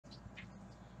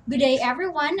Good day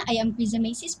everyone, I am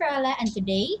ESPERILLA and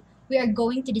today we are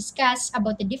going to discuss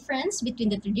about the difference between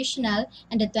the traditional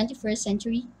and the 21st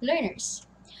century learners.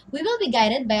 We will be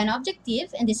guided by an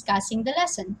objective in discussing the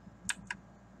lesson.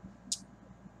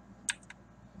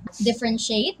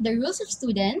 Differentiate the rules of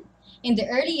student in the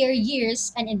earlier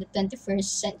years and in the 21st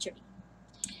century.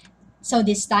 So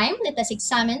this time, let us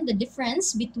examine the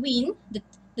difference between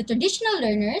the traditional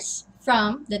learners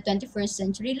from the 21st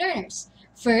century learners.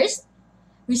 First,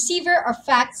 receiver of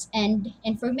facts and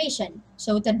information.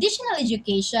 So traditional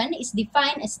education is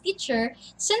defined as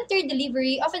teacher-centered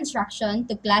delivery of instruction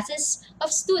to classes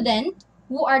of students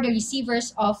who are the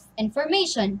receivers of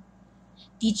information.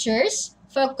 Teachers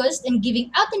focused on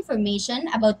giving out information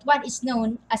about what is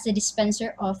known as the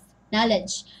dispenser of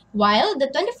knowledge, while the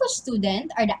 21st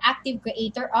student are the active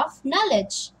creator of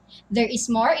knowledge. There is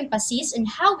more emphasis on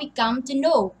how we come to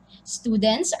know.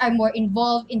 Students are more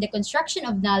involved in the construction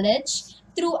of knowledge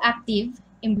through active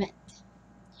improvement.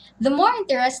 The more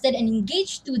interested and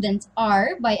engaged students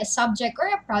are by a subject or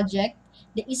a project,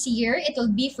 the easier it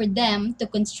will be for them to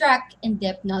construct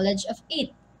in-depth knowledge of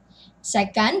it.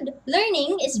 Second,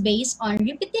 learning is based on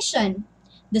repetition.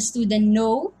 The student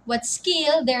know what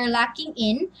skill they are lacking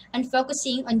in and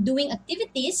focusing on doing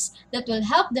activities that will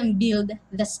help them build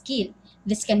the skill.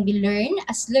 This can be learned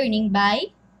as learning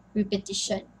by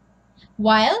repetition.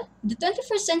 While the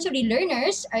 21st century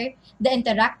learners are the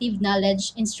interactive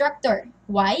knowledge instructor.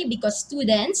 Why? Because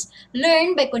students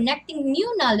learn by connecting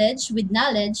new knowledge with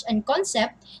knowledge and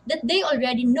concept that they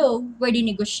already know, where they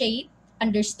negotiate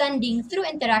understanding through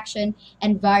interaction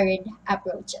and varied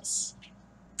approaches.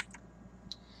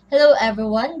 Hello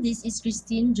everyone, this is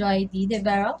Christine Joy D.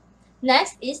 DEVERO.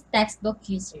 Next is textbook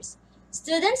users.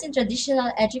 Students in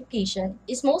traditional education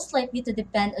is most likely to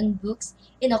depend on books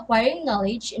in acquiring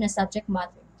knowledge in a subject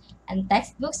matter, and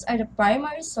textbooks are the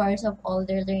primary source of all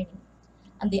their learning.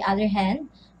 On the other hand,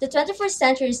 the 21st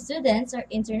century students are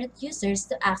internet users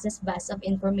to access vast of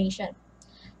information.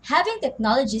 Having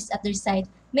technologies at their side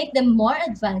make them more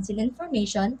advanced in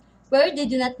information, where they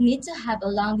do not need to have a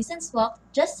long distance walk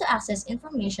just to access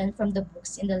information from the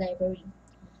books in the library.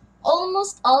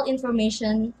 Almost all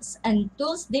information and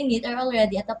tools they need are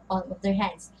already at the palm of their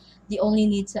hands. They only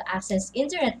need to access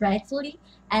internet rightfully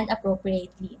and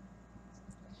appropriately.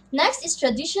 Next is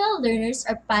traditional learners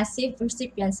are passive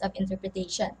recipients of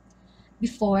interpretation.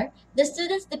 Before, the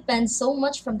students depend so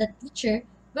much from the teacher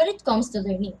when it comes to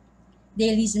learning.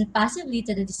 They listen passively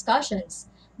to the discussions.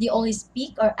 They only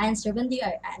speak or answer when they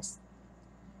are asked.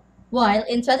 While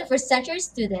in 21st century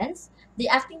students, they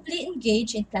actively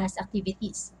engage in class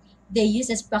activities. They use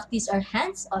as practice or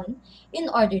hands-on in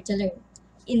order to learn.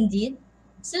 Indeed,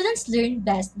 students learn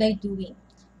best by doing.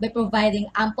 By providing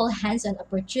ample hands-on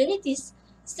opportunities,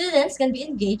 students can be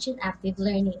engaged in active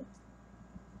learning.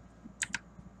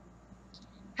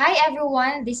 Hi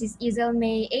everyone, this is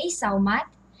May A. SAUMAT,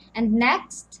 and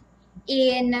next,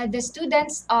 in the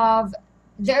students of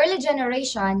the early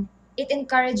generation, it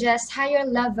encourages higher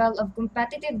level of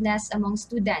competitiveness among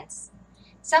students.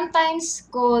 Sometimes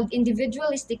called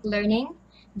individualistic learning,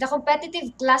 the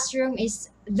competitive classroom is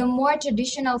the more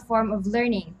traditional form of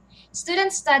learning.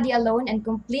 Students study alone and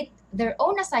complete their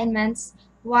own assignments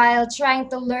while trying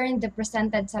to learn the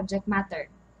presented subject matter.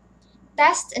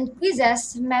 Tests and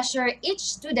quizzes measure each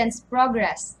student's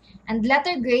progress, and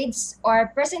letter grades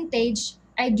or percentage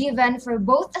are given for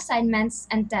both assignments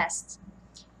and tests.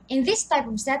 In this type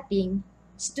of setting,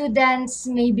 students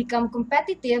may become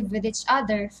competitive with each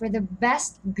other for the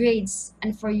best grades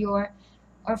and for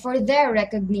their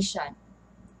recognition.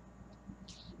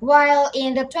 While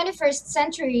in the 21st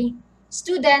century,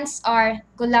 students are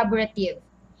collaborative.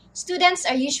 Students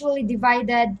are usually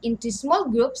divided into small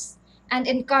groups and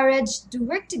encouraged to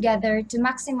work together to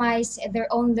maximize their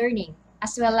own learning,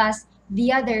 as well as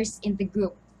the others in the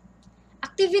group.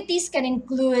 Activities can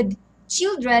include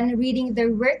children reading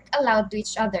their work aloud to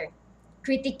each other,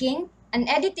 critiquing and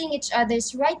editing each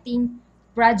other's writing,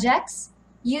 projects,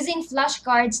 using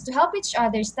flashcards to help each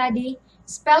other study,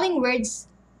 spelling words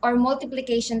or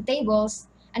multiplication tables,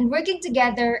 and working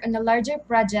together on a larger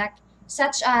project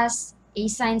such as a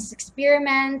science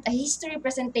experiment, a history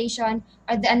presentation,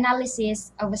 or the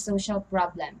analysis of a social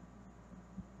problem.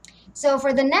 So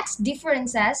for the next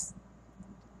differences,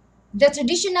 the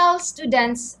traditional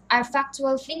students are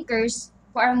factual thinkers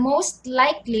who are most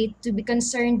likely to be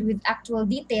concerned with actual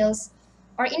details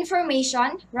or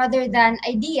information rather than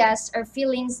ideas or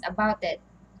feelings about it.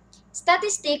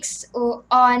 Statistics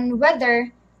on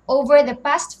weather over the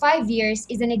past 5 years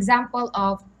is an example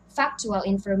of factual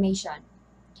information.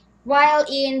 While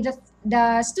in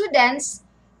the students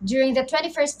during the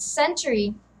 21st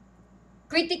century,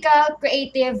 critical,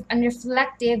 creative, and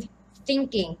reflective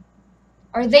thinking,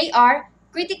 or they are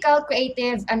critical,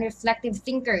 creative, and reflective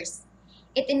thinkers.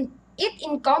 It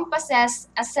encompasses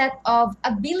a set of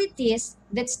abilities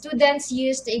that students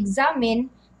use to examine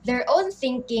their own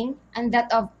thinking and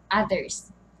that of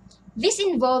others. This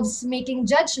involves making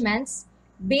judgments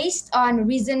based on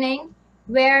reasoning,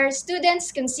 where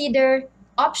students consider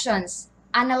options,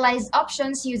 analyze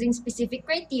options using specific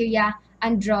criteria,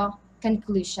 and draw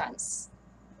conclusions.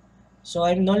 So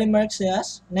I'm Noli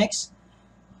Marxias. Next,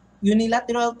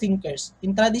 unilateral thinkers.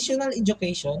 In traditional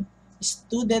education,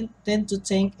 students tend to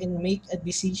think and make a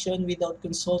decision without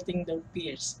consulting their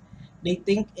peers. They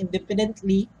think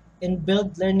independently and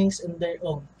build learnings on their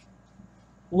own.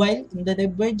 While in the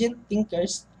divergent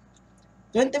thinkers,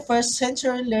 21st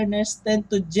century learners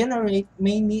tend to generate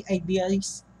many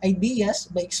ideas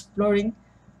by exploring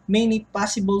many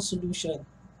possible solutions.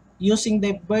 Using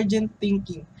divergent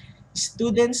thinking,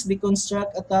 students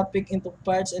deconstruct a topic into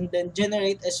parts and then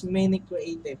generate as many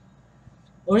creative,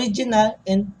 original,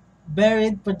 and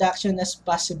varied production as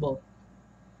possible.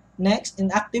 Next,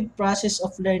 an active process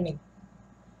of learning.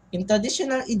 In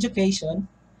traditional education,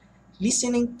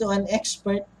 listening to an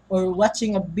expert or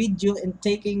watching a video and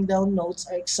taking down notes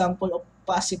are examples of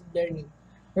passive learning,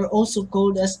 or also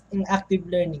called as inactive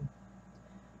learning.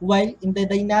 While in the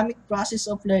dynamic process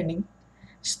of learning,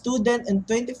 student in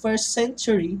 21st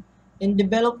century in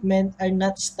development are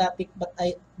not static but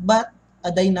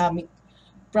a dynamic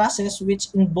process which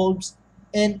involves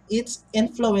and it's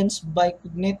influenced by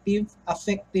cognitive,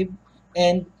 affective,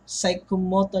 and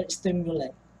psychomotor stimuli.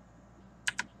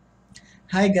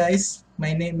 Hi guys,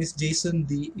 my name is Jason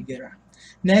D. EGERA.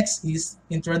 Next is,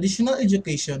 in traditional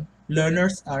education,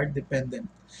 learners are dependent.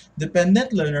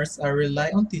 Dependent learners are rely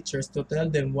on teachers to tell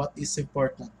them what is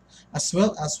important, as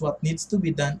well as what needs to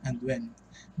be done and when.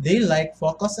 They like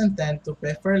focus and tend to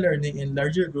prefer learning in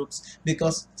larger groups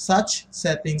because such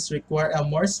settings require a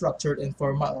more structured and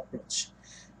formal approach.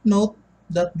 Note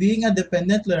that being a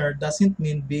dependent learner doesn't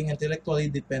mean being intellectually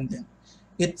dependent.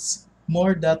 It's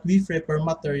more that we prepare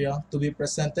material to be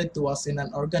presented to us in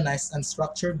an organized and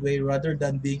structured way rather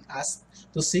than being asked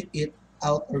to seek it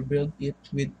out or build it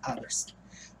with others.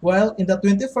 While in the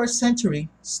 21st century,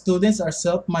 students are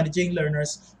self-managing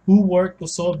learners who work to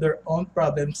solve their own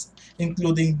problems,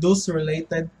 including those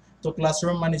related to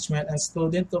classroom management and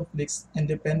student conflicts.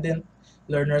 Independent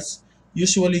learners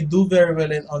usually do very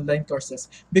well in online courses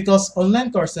because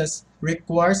online courses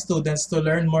require students to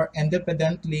learn more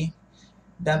independently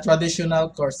than traditional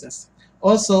courses.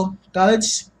 Also,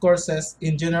 college courses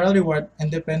in general reward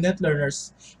independent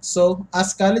learners. So,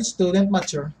 as college students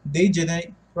mature, they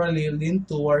generally lean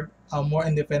toward a more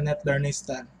independent learning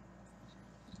style.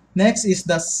 Next is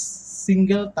the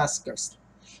single taskers.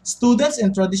 Students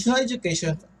in traditional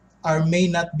education may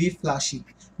not be flashy,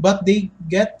 but they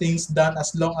get things done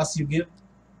as long as you give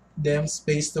them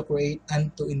space to create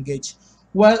and to engage.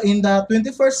 While in the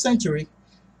 21st century,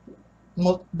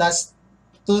 the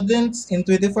students in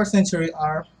 21st century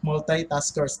are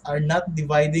multitaskers, are not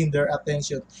dividing their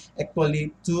attention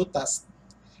equally to tasks.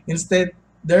 Instead,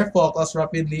 their focus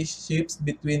rapidly shifts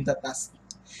between the tasks.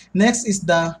 Next is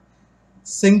the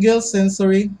single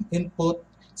sensory input.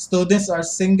 Students are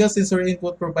single sensory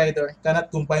input provider,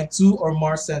 cannot combine two or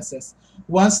more senses.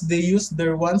 Once they use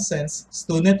their one sense,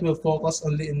 student will focus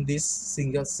only in this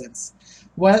single sense.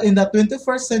 While in the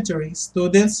 21st century,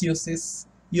 students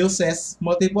uses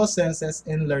multiple senses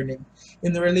in learning.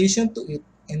 In relation to it,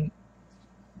 in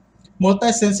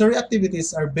multisensory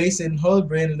activities are based in whole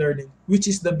brain learning, which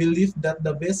is the belief that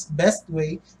the best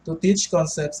way to teach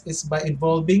concepts is by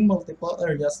involving multiple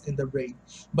areas in the brain,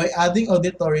 by adding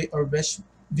auditory or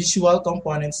visual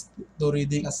components to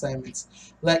reading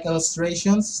assignments, like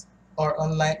illustrations or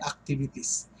online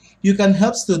activities. You can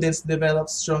help students develop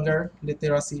stronger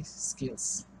literacy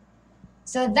skills.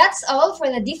 So that's all for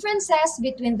the differences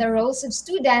between the roles of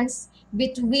students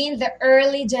between the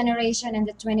early generation and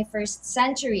the 21st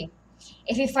century.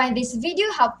 If you find this video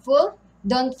helpful,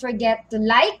 don't forget to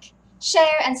like,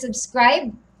 share, and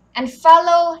subscribe, and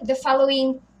follow the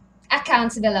following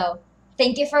accounts below.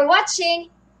 Thank you for watching,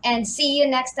 and see you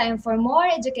next time for more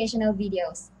educational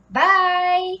videos.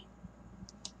 Bye!